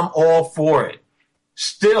responsibility, I'm all for it.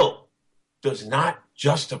 Still does not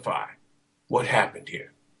justify what happened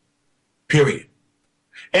here. Period.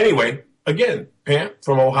 Anyway, again, Pam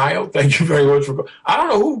from Ohio, thank you very much for. I don't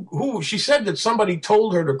know who she said that somebody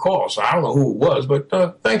told her to call, so I don't know who it was, but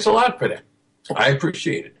thanks a lot for that. I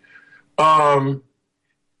appreciate it.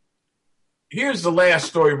 Here's the last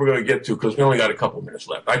story we're going to get to because we only got a couple minutes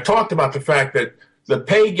left. I talked about the fact that the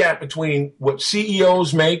pay gap between what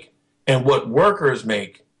CEOs make and what workers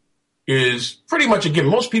make is pretty much a given.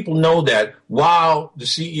 Most people know that while the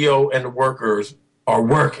CEO and the workers are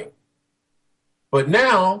working. But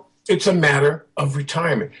now it's a matter of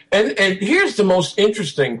retirement. And here's the most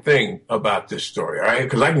interesting thing about this story, all right,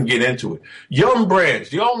 because I can get into it. Yum Brands.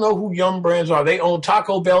 Do you all know who Yum Brands are? They own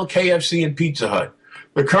Taco Bell, KFC, and Pizza Hut.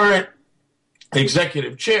 The current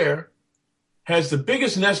executive chair has the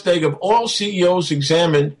biggest nest egg of all CEOs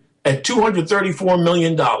examined at $234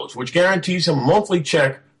 million, which guarantees him a monthly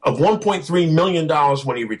check of $1.3 million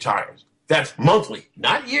when he retires. That's monthly,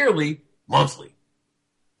 not yearly, monthly.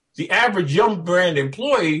 The average Yum Brand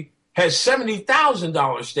employee has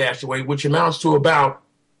 $70,000 stashed away, which amounts to about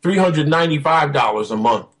 $395 a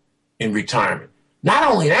month in retirement.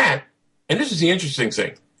 Not only that, and this is the interesting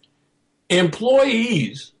thing,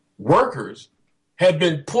 employees, workers, have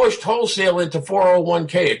been pushed wholesale into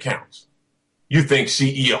 401k accounts. You think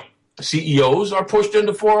CEOs are pushed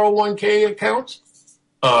into 401k accounts?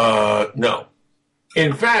 No.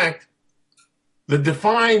 In fact, the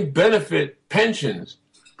defined benefit pensions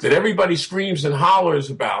that everybody screams and hollers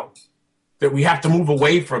about, that we have to move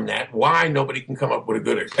away from that. Why? Nobody can come up with a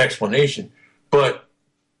good explanation. But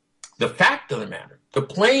the fact of the matter, the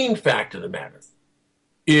plain fact of the matter,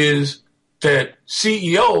 is that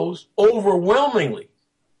CEOs overwhelmingly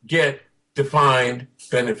get defined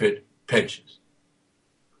benefit pensions.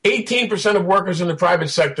 18% of workers in the private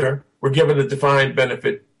sector were given a defined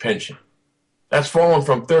benefit pension. That's fallen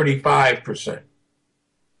from 35%.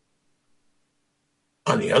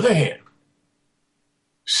 On the other hand,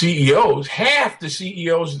 CEOs, half the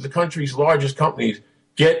CEOs of the country's largest companies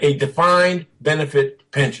get a defined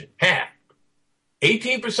benefit pension. Half.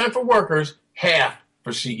 18% for workers, half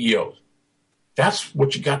for CEOs. That's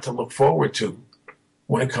what you got to look forward to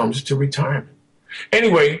when it comes to retirement.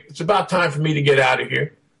 Anyway, it's about time for me to get out of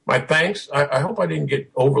here. My thanks. I hope I didn't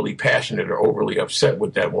get overly passionate or overly upset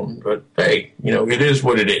with that woman, but hey, you know, it is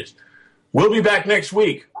what it is. We'll be back next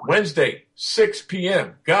week, Wednesday, 6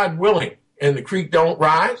 p.m., God willing, and the creek don't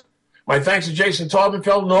rise. My thanks to Jason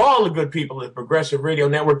Taubenfeld and all the good people at Progressive Radio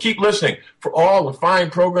Network. Keep listening for all the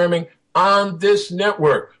fine programming on this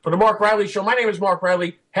network. For the Mark Riley Show, my name is Mark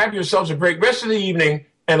Riley. Have yourselves a great rest of the evening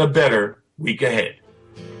and a better week ahead.